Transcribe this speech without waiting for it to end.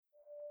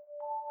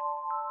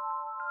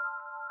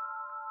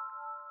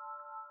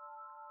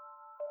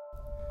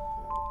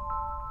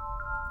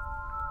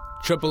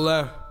Triple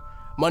M,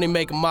 money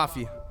making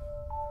mafia.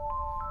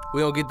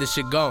 We don't get this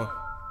shit going.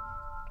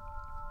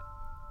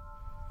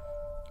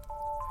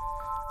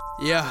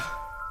 Yeah.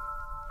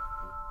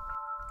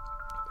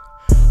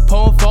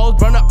 Pulling foes,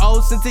 burning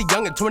O's since a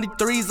youngin'.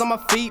 23s on my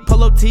feet,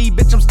 polo T,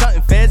 bitch, I'm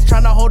stuntin'. Feds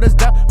tryna hold us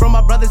down, from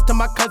my brothers to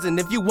my cousin.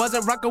 If you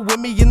wasn't rockin' with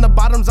me in the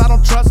bottoms, I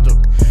don't trust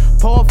them.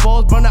 Pulling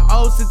foes, burning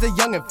O's since a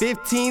youngin'.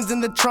 15s in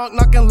the trunk,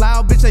 knockin'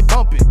 loud, bitch, they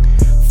bumpin'.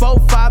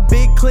 4-5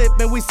 big clip,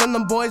 and we send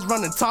them boys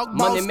running. Talk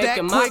ball, stack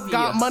quick,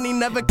 got money,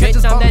 never catch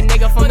us bumpin'. Bitch, I'm that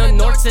nigga from the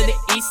north to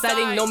the east side.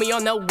 They know me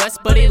on the west,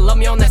 but they love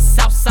me on the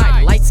south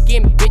side. Light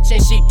skin bitch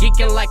and she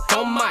geeking like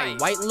oh my.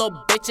 White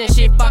little bitch and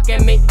she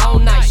fucking me all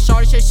night.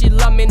 Shorty said she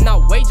love me,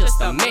 now wait just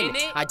a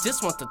minute. I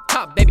just want the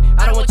top, baby,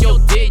 I don't want your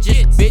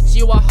digits. Bitch,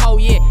 you a hoe,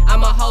 yeah,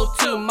 I'm a hoe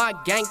too. My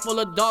gang full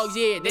of dogs,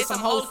 yeah, they some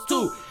hoes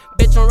too.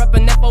 Bitch, I'm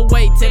reppin'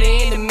 FOA to the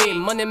end of me.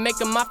 Money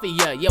making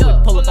mafia, yeah,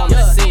 we pull up on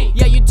the scene.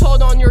 Yeah, you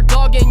told on your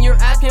dog and you're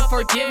asking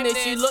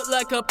forgiveness. You look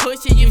like a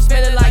pussy, you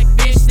spend it like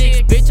fish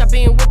sticks. Bitch, I've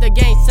been with the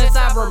gang since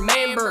I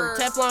remember.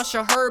 Teflon,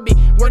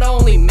 AHERBY, we're the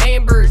only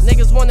members.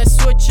 Niggas wanna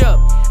switch up,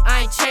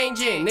 I ain't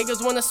changing.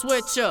 Niggas wanna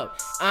switch up,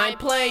 I ain't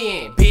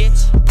playing,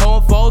 bitch.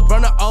 Pulling foes,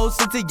 burning O's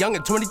since a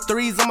youngin'.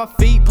 23s on my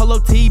feet, polo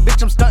T,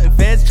 bitch, I'm stuntin'.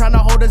 Feds tryna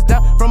hold us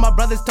down, from my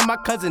brothers to my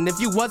cousin. If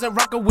you wasn't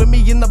rockin' with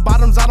me in the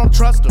bottoms, I don't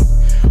trust them.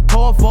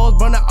 Pulling foes,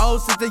 burning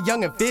O's since a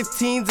youngin'.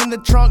 15s in the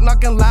trunk,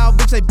 knockin' loud,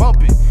 bitch, they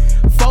bumpin'.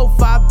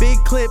 4-5 big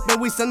clip, and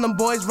we send them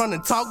boys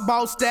running. Talk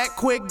ball, stack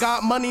quick,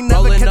 got money,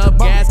 never rolling catch up a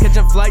bump. gas,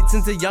 catching flights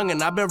since a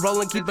youngin'. I've been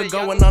rolling, keep it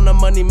going on a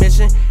money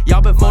mission.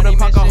 Y'all been folding,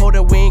 pocket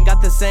holding, we ain't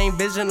got the same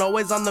vision.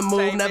 Always on the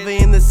move, never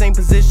in the same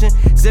position.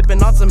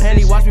 Sipping on some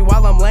Henny, watch me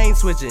while I'm lane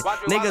switching.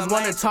 Niggas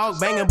wanna talk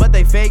banging, but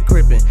they fake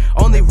crippin'.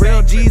 Only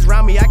real G's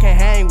round me, I can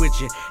hang with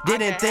you.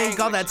 Didn't think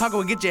all that talk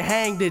would get you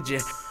hanged, did you?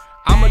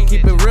 I'ma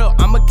keep it real,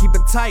 I'ma keep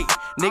it tight.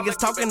 Niggas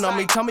talking on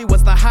me, tell me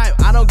what's the hype.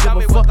 I don't give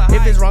a fuck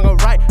if it's wrong or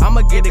right.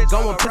 I'ma get it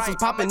going, pistols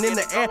popping in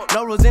the air.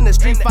 No rules in the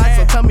street fight,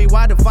 so tell me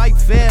why the fight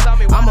fair.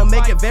 I'ma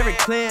make it very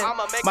clear.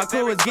 My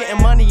crew is getting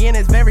money and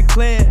it's very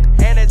clear.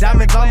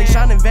 Diamonds on me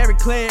shining very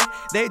clear.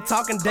 They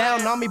talking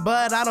down on me,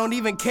 but I don't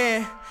even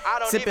care.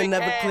 Sipping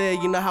never clear,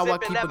 you know how I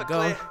keep it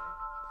going.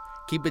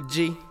 Keep it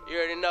G. You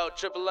already know,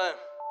 Triple M.